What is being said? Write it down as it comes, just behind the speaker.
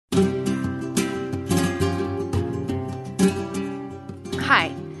Hi,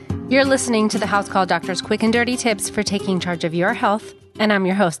 you're listening to the House Call Doctor's Quick and Dirty Tips for taking charge of your health, and I'm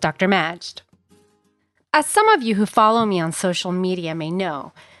your host, Dr. Majd. As some of you who follow me on social media may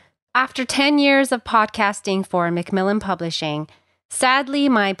know, after 10 years of podcasting for Macmillan Publishing, sadly,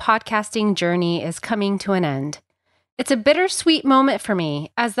 my podcasting journey is coming to an end. It's a bittersweet moment for me,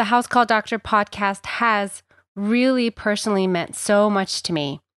 as the House Call Doctor podcast has really personally meant so much to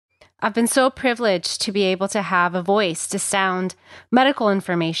me. I've been so privileged to be able to have a voice to sound medical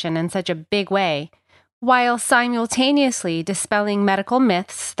information in such a big way, while simultaneously dispelling medical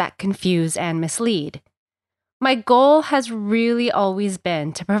myths that confuse and mislead. My goal has really always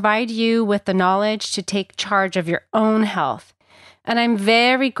been to provide you with the knowledge to take charge of your own health, and I'm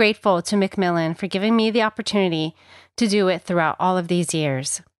very grateful to Macmillan for giving me the opportunity to do it throughout all of these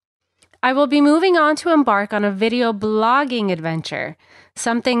years. I will be moving on to embark on a video blogging adventure,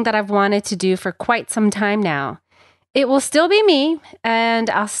 something that I've wanted to do for quite some time now. It will still be me,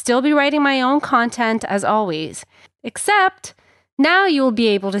 and I'll still be writing my own content as always, except now you will be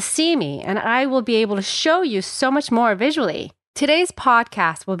able to see me, and I will be able to show you so much more visually. Today's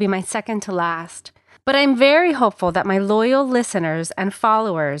podcast will be my second to last, but I'm very hopeful that my loyal listeners and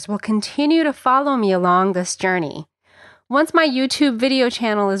followers will continue to follow me along this journey. Once my YouTube video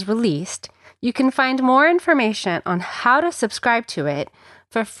channel is released, you can find more information on how to subscribe to it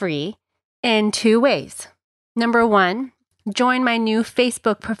for free in two ways. Number one, join my new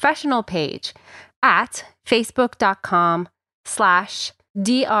Facebook professional page at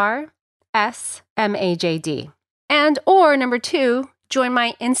facebook.com/DRSMAJD. Or number two, join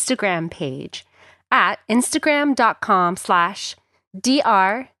my Instagram page at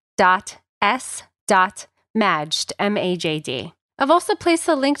instagram.com/dr.s.majd, M-A-J-D. I've also placed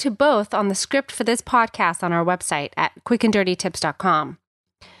a link to both on the script for this podcast on our website at quickanddirtytips.com.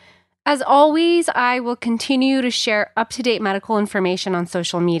 As always, I will continue to share up-to-date medical information on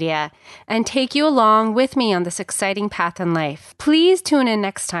social media and take you along with me on this exciting path in life. Please tune in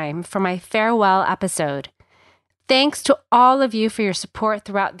next time for my farewell episode. Thanks to all of you for your support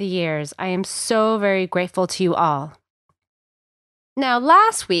throughout the years. I am so very grateful to you all. Now,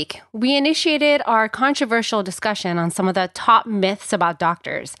 last week, we initiated our controversial discussion on some of the top myths about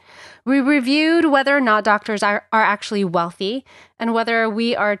doctors. We reviewed whether or not doctors are actually wealthy and whether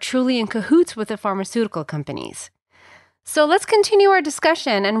we are truly in cahoots with the pharmaceutical companies. So let's continue our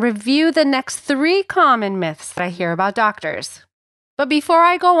discussion and review the next 3 common myths that I hear about doctors. But before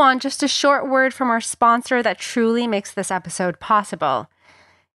I go on, just a short word from our sponsor that truly makes this episode possible.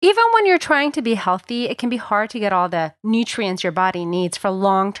 Even when you're trying to be healthy, it can be hard to get all the nutrients your body needs for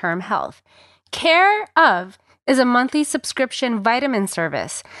long-term health. Care of is a monthly subscription vitamin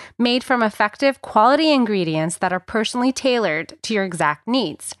service made from effective quality ingredients that are personally tailored to your exact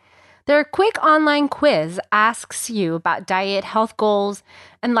needs. Their quick online quiz asks you about diet, health goals,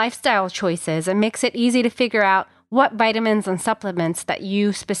 and lifestyle choices and makes it easy to figure out what vitamins and supplements that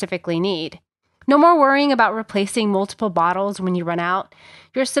you specifically need. No more worrying about replacing multiple bottles when you run out.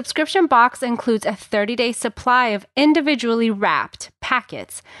 Your subscription box includes a 30-day supply of individually wrapped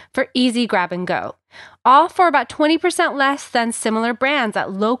packets for easy grab and go, all for about 20% less than similar brands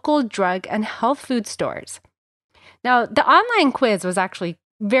at local drug and health food stores. Now, the online quiz was actually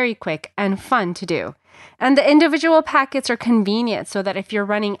very quick and fun to do, and the individual packets are convenient so that if you're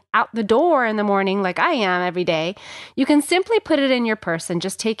running out the door in the morning like I am every day, you can simply put it in your purse and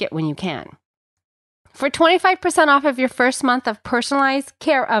just take it when you can. For 25% off of your first month of personalized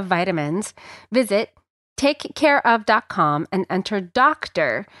care of vitamins, visit takecareof.com and enter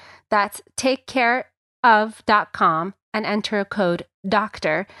DOCTOR. That's takecareof.com and enter code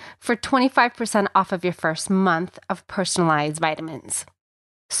DOCTOR for 25% off of your first month of personalized vitamins.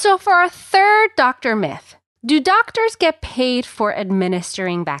 So for our third doctor myth, do doctors get paid for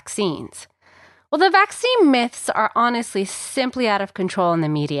administering vaccines? Well, the vaccine myths are honestly simply out of control in the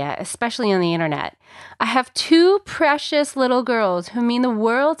media, especially on the internet. I have 2 precious little girls who mean the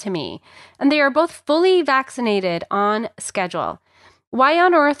world to me, and they are both fully vaccinated on schedule. Why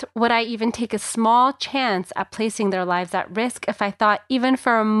on earth would I even take a small chance at placing their lives at risk if I thought even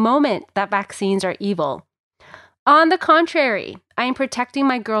for a moment that vaccines are evil? On the contrary, I am protecting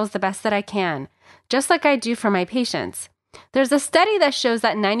my girls the best that I can, just like I do for my patients. There's a study that shows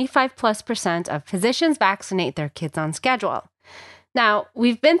that 95+% of physicians vaccinate their kids on schedule. Now,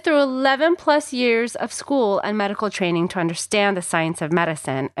 we've been through 11+ years of school and medical training to understand the science of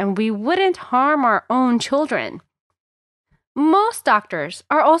medicine, and we wouldn't harm our own children. Most doctors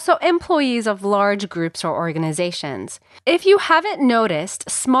are also employees of large groups or organizations. If you haven't noticed,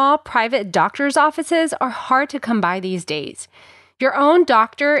 small private doctors' offices are hard to come by these days. Your own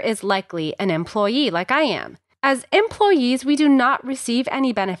doctor is likely an employee like I am. As employees, we do not receive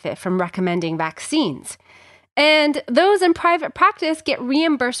any benefit from recommending vaccines. And those in private practice get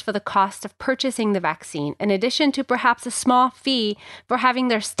reimbursed for the cost of purchasing the vaccine, in addition to perhaps a small fee for having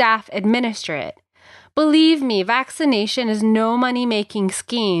their staff administer it. Believe me, vaccination is no money-making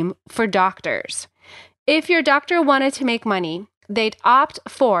scheme for doctors. If your doctor wanted to make money, they'd opt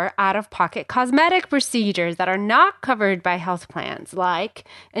for out-of-pocket cosmetic procedures that are not covered by health plans, like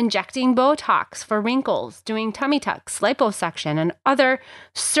injecting Botox for wrinkles, doing tummy tucks, liposuction, and other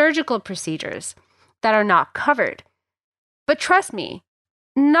surgical procedures that are not covered. But trust me,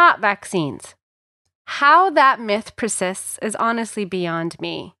 not vaccines. How that myth persists is honestly beyond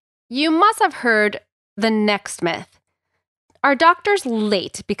me. You must have heard the next myth. Are doctors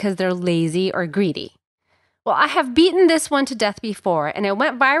late because they're lazy or greedy? Well, I have beaten this one to death before, and it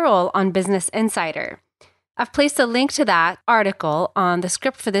went viral on Business Insider. I've placed a link to that article on the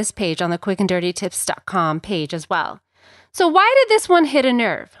script for this page on the quickanddirtytips.com page as well. So why did this one hit a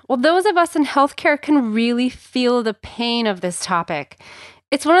nerve? Well, those of us in healthcare can really feel the pain of this topic.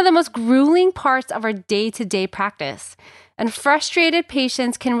 It's one of the most grueling parts of our day-to-day practice, and frustrated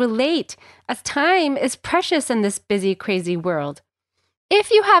patients can relate, as time is precious in this busy, crazy world.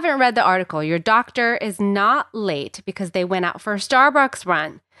 If you haven't read the article, your doctor is not late because they went out for a Starbucks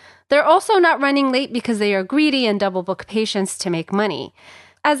run. They're also not running late because they are greedy and double book patients to make money.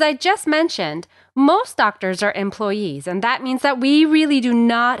 As I just mentioned, most doctors are employees, and that means that we really do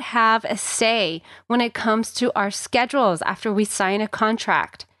not have a say when it comes to our schedules after we sign a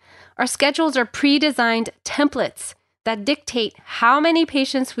contract. Our schedules are pre-designed templates that dictate how many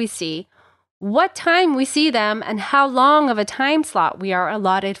patients we see, what time we see them, and how long of a time slot we are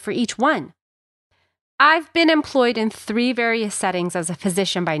allotted for each one. I've been employed in 3 various settings as a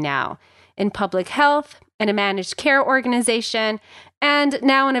physician by now, in public health, in a managed care organization, and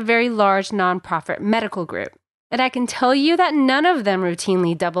now in a very large nonprofit medical group. And I can tell you that none of them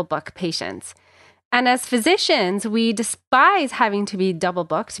routinely double book patients. And as physicians, we despise having to be double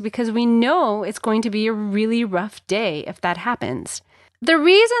booked because we know it's going to be a really rough day if that happens. The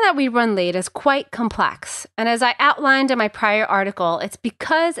reason that we run late is quite complex, and as I outlined in my prior article, it's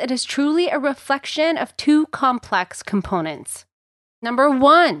because it is truly a reflection of 2 complex components. Number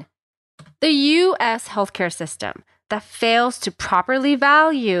 1, the U.S. healthcare system that fails to properly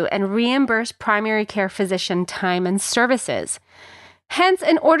value and reimburse primary care physician time and services. Hence,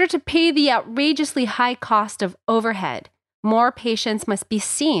 in order to pay the outrageously high cost of overhead, more patients must be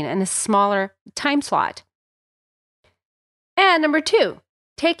seen in a smaller time slot. And number 2,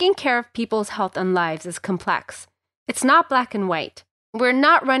 taking care of people's health and lives is complex. It's not black and white. We're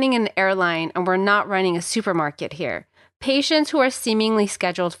not running an airline and we're not running a supermarket here. Patients who are seemingly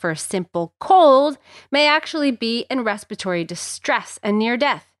scheduled for a simple cold may actually be in respiratory distress and near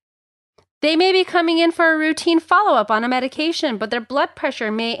death. They may be coming in for a routine follow-up on a medication, but their blood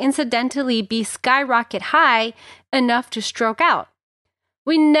pressure may incidentally be skyrocket high enough to stroke out.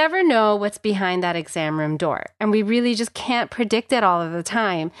 We never know what's behind that exam room door, and we really just can't predict it all of the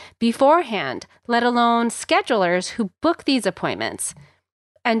time beforehand, let alone schedulers who book these appointments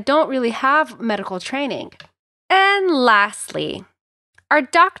and don't really have medical training. And lastly, are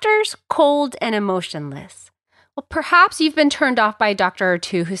doctors cold and emotionless? Well, perhaps you've been turned off by a doctor or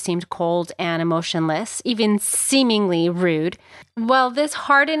two who seemed cold and emotionless, even seemingly rude. Well, this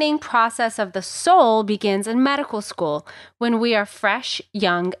hardening process of the soul begins in medical school when we are fresh,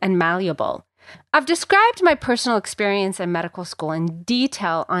 young, and malleable. I've described my personal experience in medical school in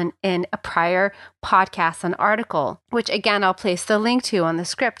detail in a prior podcast and article, which again, I'll place the link to on the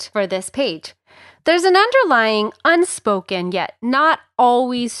script for this page. There's an underlying, unspoken, yet not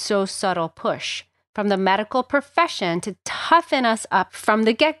always so subtle push from the medical profession to toughen us up from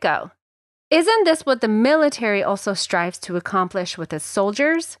the get-go. Isn't this what the military also strives to accomplish with its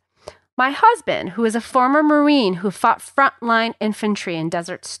soldiers? My husband, who is a former Marine who fought frontline infantry in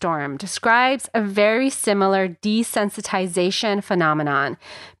Desert Storm, describes a very similar desensitization phenomenon,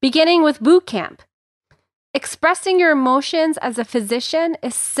 beginning with boot camp. Expressing your emotions as a physician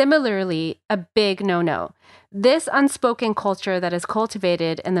is similarly a big no-no. This unspoken culture that is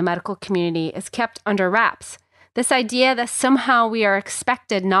cultivated in the medical community is kept under wraps. This idea that somehow we are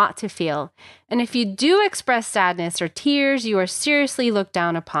expected not to feel, and if you do express sadness or tears, you are seriously looked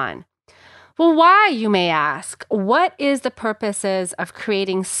down upon. Well, why, you may ask? What is the purposes of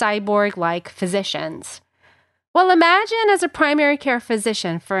creating cyborg-like physicians? Well, imagine as a primary care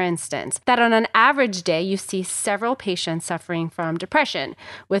physician, for instance, that on an average day you see several patients suffering from depression,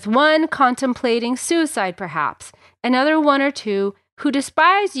 with one contemplating suicide perhaps, another 1 or 2 who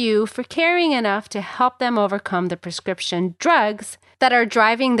despise you for caring enough to help them overcome the prescription drugs that are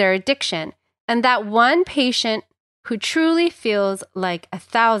driving their addiction, And that one patient who truly feels like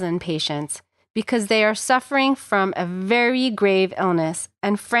 1,000 patients because they are suffering from a very grave illness.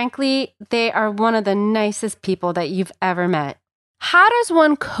 And frankly, they are one of the nicest people that you've ever met. How does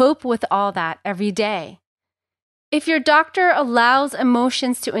one cope with all that every day? If your doctor allows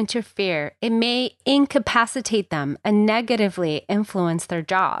emotions to interfere, it may incapacitate them and negatively influence their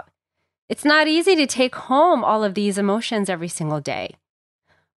job. It's not easy to take home all of these emotions every single day.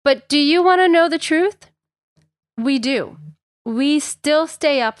 But do you want to know the truth? We do. We still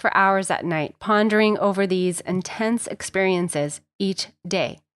stay up for hours at night pondering over these intense experiences each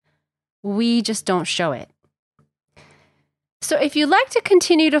day. We just don't show it. So if you'd like to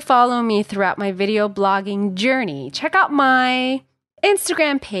continue to follow me throughout my video blogging journey, check out my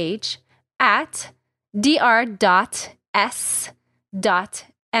Instagram page at dr.s.majd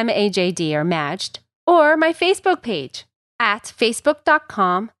or Majd, or my Facebook page at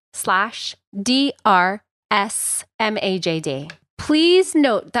facebook.com/drsmajd. Please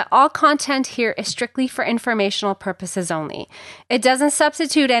note that all content here is strictly for informational purposes only. It doesn't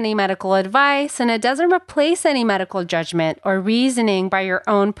substitute any medical advice, and it doesn't replace any medical judgment or reasoning by your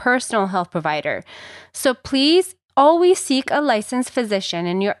own personal health provider. So please always seek a licensed physician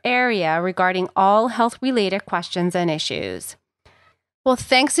in your area regarding all health-related questions and issues. Well,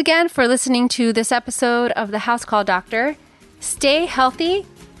 thanks again for listening to this episode of The House Call Doctor. Stay healthy,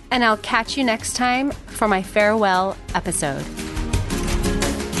 and I'll catch you next time for my farewell episode.